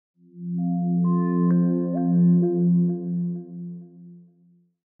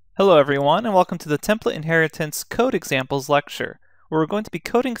Hello everyone, and welcome to the Template Inheritance Code Examples lecture, where we're going to be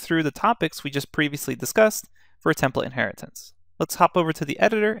coding through the topics we just previously discussed for template inheritance. Let's hop over to the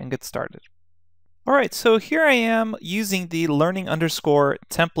editor and get started. Alright, so here I am using the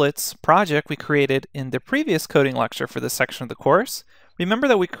learning_templates project we created in the previous coding lecture for this section of the course. Remember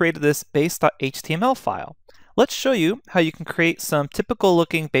that we created this base.html file. Let's show you how you can create some typical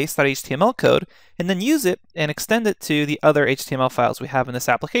looking base.html code and then use it and extend it to the other HTML files we have in this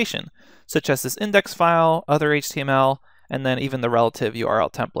application, such as this index file, other HTML, and then even the relative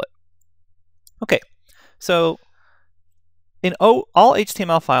URL template. Okay, so in all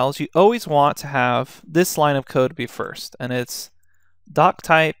HTML files, you always want to have this line of code be first, and it's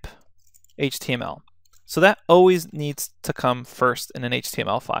doctype HTML. So that always needs to come first in an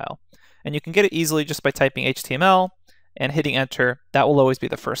HTML file. And you can get it easily just by typing HTML and hitting enter. That will always be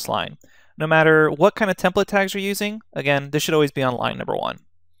the first line. No matter what kind of template tags you're using, again, this should always be on line number 1.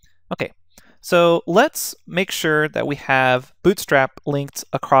 Okay, so let's make sure that we have Bootstrap linked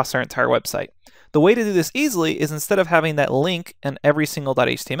across our entire website. The way to do this easily is instead of having that link in every single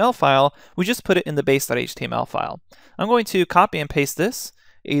 .html file, we just put it in the base.html file. I'm going to copy and paste this.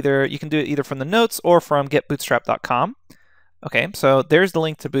 You can do it either from the notes or from getbootstrap.com. Okay, so there's the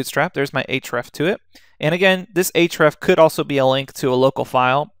link to Bootstrap. There's my href to it. And again, this href could also be a link to a local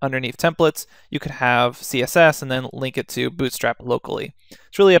file underneath templates. You could have CSS and then link it to Bootstrap locally.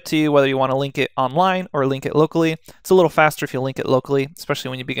 It's really up to you whether you want to link it online or link it locally. It's a little faster if you link it locally, especially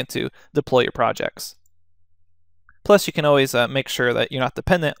when you begin to deploy your projects. Plus, you can always make sure that you're not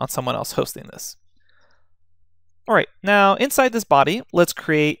dependent on someone else hosting this. All right, now inside this body, let's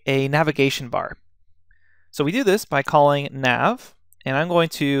create a navigation bar. So we do this by calling nav, and I'm going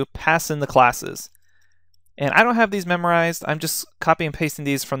to pass in the classes. And I don't have these memorized. I'm just copying and pasting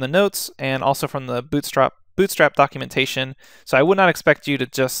these from the notes and also from the Bootstrap documentation. So I would not expect you to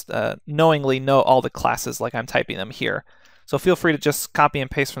just knowingly know all the classes like I'm typing them here. So feel free to just copy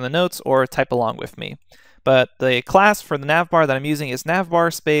and paste from the notes or type along with me. But the class for the navbar that I'm using is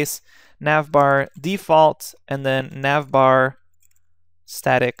navbar space navbar default and then navbar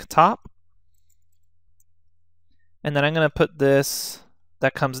static top. And then I'm going to put this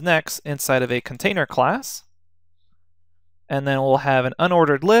that comes next inside of a container class. And then we'll have an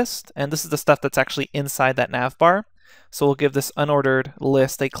unordered list, and this is the stuff that's actually inside that navbar. So we'll give this unordered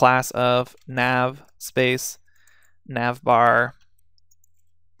list a class of nav space navbar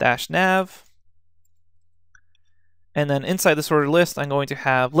dash nav. And then inside this ordered list, I'm going to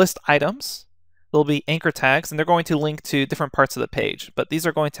have list items. There'll be anchor tags, and they're going to link to different parts of the page. But these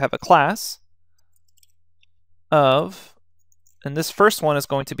are going to have a class of, and this first one is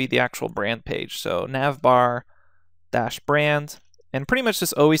going to be the actual brand page. So navbar dash brand, and pretty much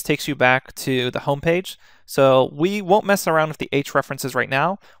this always takes you back to the home page. So we won't mess around with the H references right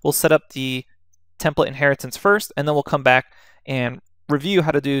now. We'll set up the template inheritance first, and then we'll come back and review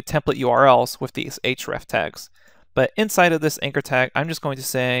how to do template URLs with these href tags. But inside of this anchor tag, I'm just going to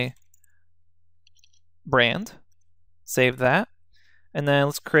say brand, save that, and then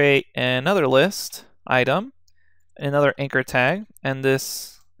let's create another list item, another anchor tag, and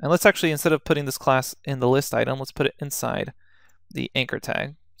let's actually, instead of putting this class in the list item, let's put it inside the anchor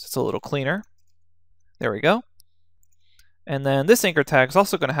tag. So it's a little cleaner. There we go. And then this anchor tag is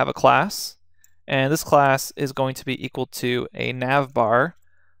also going to have a class, and this class is going to be equal to a navbar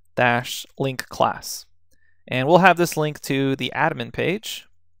dash link class. And we'll have this link to the admin page.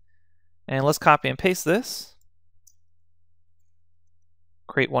 And let's copy and paste this.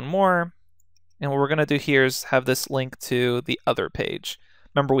 Create one more. And what we're going to do here is have this link to the other page.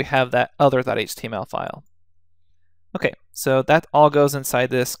 Remember, we have that other.html file. Okay, so that all goes inside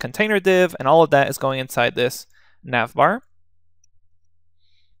this container div, and all of that is going inside this navbar.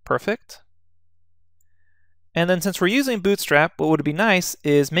 Perfect. And then since we're using Bootstrap, what would be nice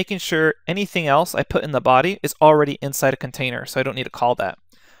is making sure anything else I put in the body is already inside a container, so I don't need to call that.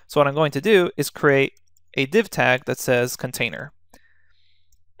 So what I'm going to do is create a div tag that says container.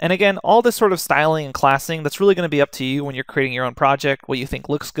 And again, all this sort of styling and classing, that's really going to be up to you when you're creating your own project, what you think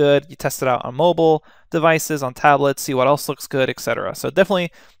looks good. You test it out on mobile devices, on tablets, see what else looks good, etc. So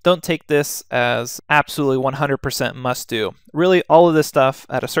definitely don't take this as absolutely 100% must do. Really, all of this stuff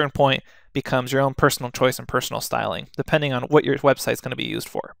at a certain point becomes your own personal choice and personal styling, depending on what your website is going to be used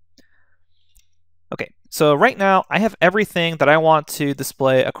for. Okay, so right now I have everything that I want to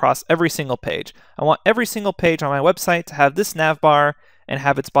display across every single page. I want every single page on my website to have this navbar and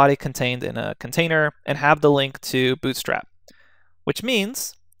have its body contained in a container and have the link to Bootstrap, which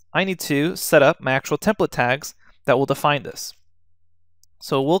means I need to set up my actual template tags that will define this.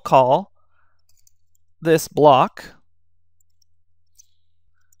 So we'll call this block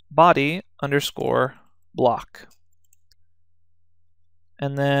body underscore block.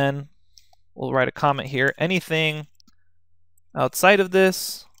 And then we'll write a comment here. Anything outside of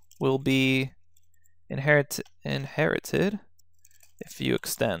this will be inherited if you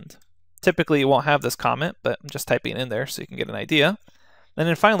extend. Typically you won't have this comment, but I'm just typing it in there so you can get an idea. And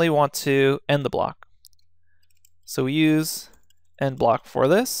then finally we want to end the block. So we use end block for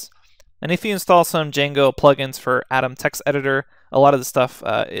this. And if you install some Django plugins for Atom text editor, a lot of the stuff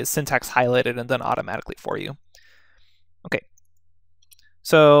is syntax highlighted and done automatically for you. Okay.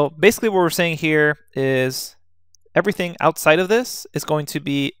 So basically what we're saying here is everything outside of this is going to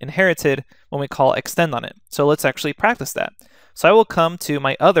be inherited when we call extend on it. So let's actually practice that. So I will come to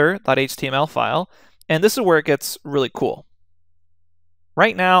my other.html file, and this is where it gets really cool.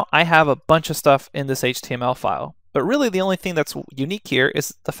 Right now, I have a bunch of stuff in this HTML file, but really the only thing that's unique here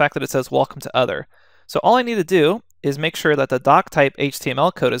is the fact that it says welcome to other. So all I need to do is make sure that the doc type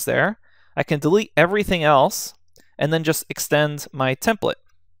HTML code is there. I can delete everything else and then just extend my template.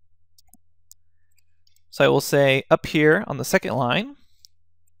 So I will say up here on the second line,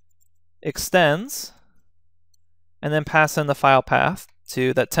 extends, and then pass in the file path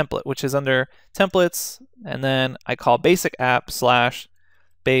to that template, which is under templates, and then I call basic app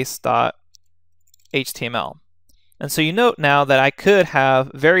 / base.html. And so you note now that I could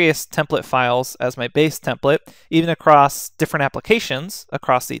have various template files as my base template, even across different applications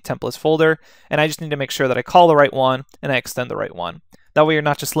across the templates folder, and I just need to make sure that I call the right one and I extend the right one. That way you're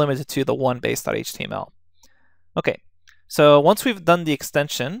not just limited to the one base.html. Okay, so once we've done the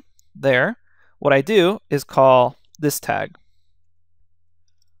extension there, what I do is call this tag.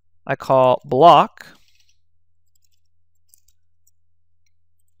 I call block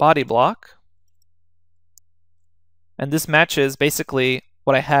body block, and this matches basically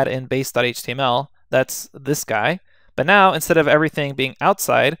what I had in base.html. That's this guy, but now instead of everything being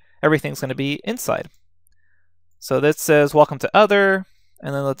outside, everything's going to be inside. So this says welcome to other,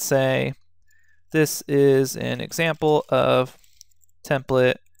 and then let's say this is an example of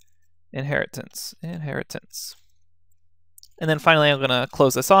template inheritance. And then finally, I'm going to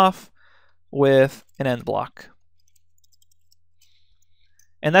close this off with an end block.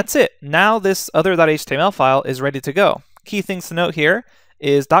 And that's it. Now this other.html file is ready to go. Key things to note here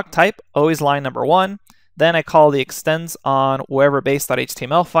is doc type, always line number 1. Then I call the extends on wherever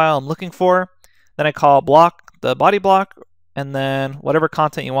base.html file I'm looking for. Then I call block the body block, and then whatever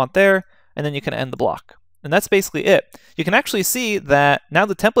content you want there, and then you can end the block. And that's basically it. You can actually see that now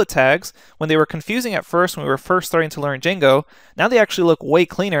the template tags, when they were confusing at first when we were first starting to learn Django, now they actually look way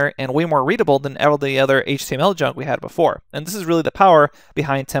cleaner and way more readable than all the other HTML junk we had before. And this is really the power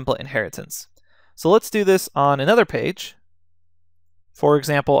behind template inheritance. So let's do this on another page. For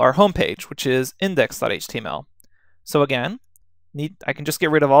example, our home page, which is index.html. So again, I can just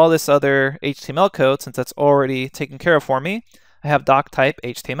get rid of all this other HTML code since that's already taken care of for me. I have doc type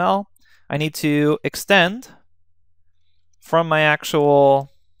HTML. I need to extend from my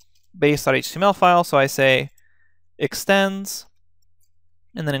actual base.html file. So I say extends,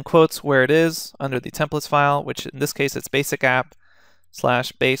 and then in quotes where it is under the templates file, which in this case it's basic app /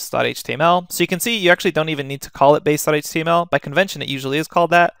 base.html. So you can see you actually don't even need to call it base.html. By convention, it usually is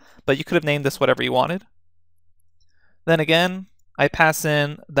called that, but you could have named this whatever you wanted. Then again, I pass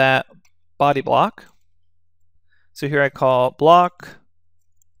in that body block. So here I call block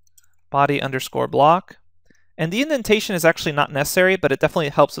body underscore block. And the indentation is actually not necessary, but it definitely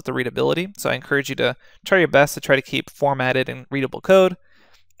helps with the readability. So I encourage you to try your best to try to keep formatted and readable code.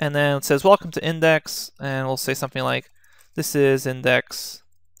 And then it says welcome to index, and we'll say something like this is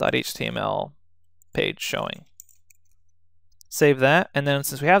index.html page showing. Save that, and then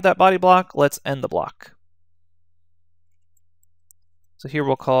since we have that body block, let's end the block. So here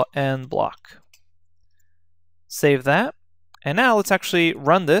we'll call end block. Save that. And now let's actually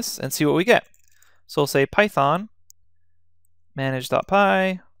run this and see what we get. So we'll say Python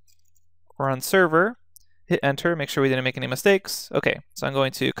manage.py run server, hit enter, make sure we didn't make any mistakes. Okay, so I'm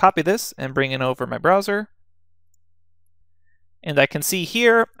going to copy this and bring it over my browser. And I can see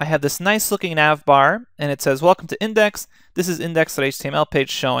here I have this nice looking nav bar, and it says welcome to index. This is index.html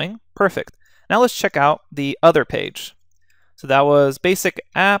page showing. Perfect. Now let's check out the other page. So that was basic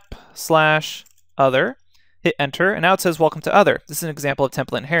app / other. Hit enter, and now it says welcome to other. This is an example of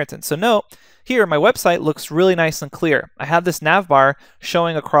template inheritance. So note, here my website looks really nice and clear. I have this nav bar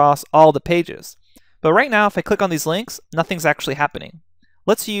showing across all the pages. But right now, if I click on these links, nothing's actually happening.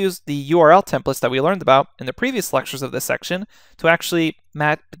 Let's use the URL templates that we learned about in the previous lectures of this section to actually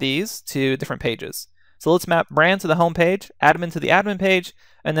map these to different pages. So let's map brand to the home page, admin to the admin page,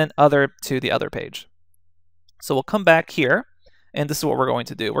 and then other to the other page. So we'll come back here, and this is what we're going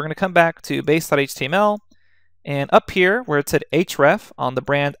to do. We're going to come back to base.html, and up here where it said href on the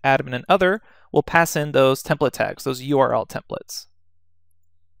brand, admin, and other, we'll pass in those template tags, those URL templates.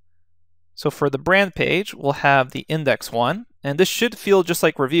 So for the brand page, we'll have the index1, and this should feel just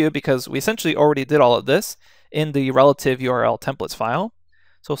like review because we essentially already did all of this in the relative URL templates file.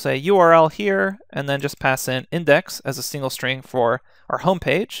 So we'll say URL here, and then just pass in index as a single string for our home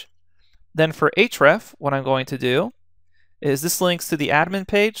page. Then for href, what I'm going to do is this links to the admin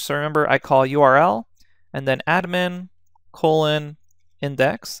page. So remember, I call URL, and then admin,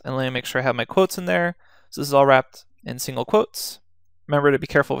 :index, and let me make sure I have my quotes in there. So this is all wrapped in single quotes. Remember to be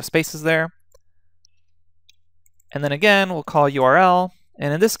careful with spaces there. And then again, we'll call URL,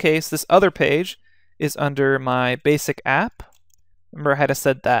 and in this case, this other page is under my basic app. Remember, I had to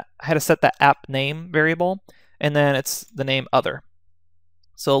set that app name variable, and then it's the name other.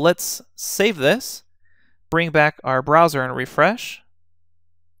 So let's save this, bring back our browser and refresh.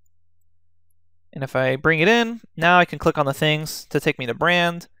 And if I bring it in, now I can click on the things to take me to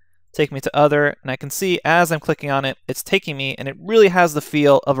brand, take me to other, and I can see as I'm clicking on it, it's taking me, and it really has the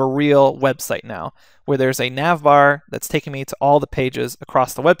feel of a real website now, where there's a nav bar that's taking me to all the pages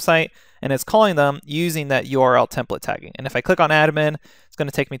across the website, and it's calling them using that URL template tagging. And if I click on admin, it's going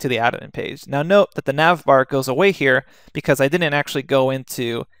to take me to the admin page. Now note that the nav bar goes away here because I didn't actually go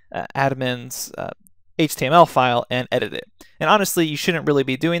into admin's HTML file and edit it. And honestly, you shouldn't really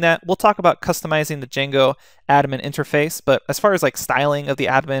be doing that. We'll talk about customizing the Django admin interface, but as far as like styling of the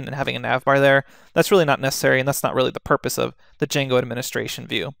admin and having a nav bar there, that's really not necessary, and that's not really the purpose of the Django administration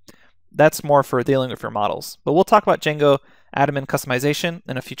view. That's more for dealing with your models. But we'll talk about Django admin customization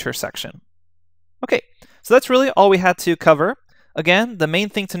in a future section. Okay, so that's really all we had to cover. Again, the main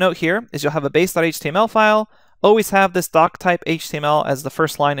thing to note here is you'll have a base.html file. Always have this doc type HTML as the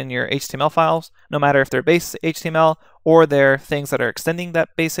first line in your HTML files, no matter if they're base HTML or they're things that are extending that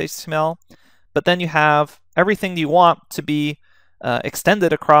base HTML. But then you have everything you want to be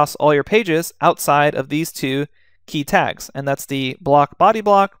extended across all your pages outside of these two key tags, and that's the block body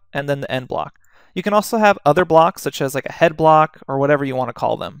block and then the end block. You can also have other blocks such as like a head block or whatever you want to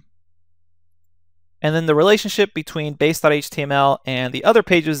call them. And then the relationship between base.html and the other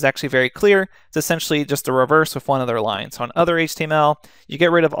pages is actually very clear. It's essentially just a reverse with one other line. So on other HTML, you get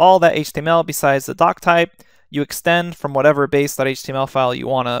rid of all that HTML besides the doc type. You extend from whatever base.html file you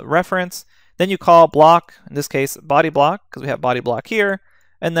want to reference. Then you call block, in this case body block, because we have body block here.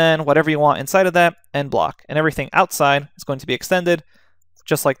 And then whatever you want inside of that, end block. And everything outside is going to be extended,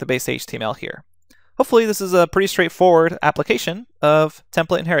 just like the base HTML here. Hopefully this is a pretty straightforward application of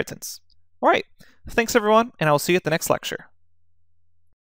template inheritance. All right. Thanks everyone, and I will see you at the next lecture.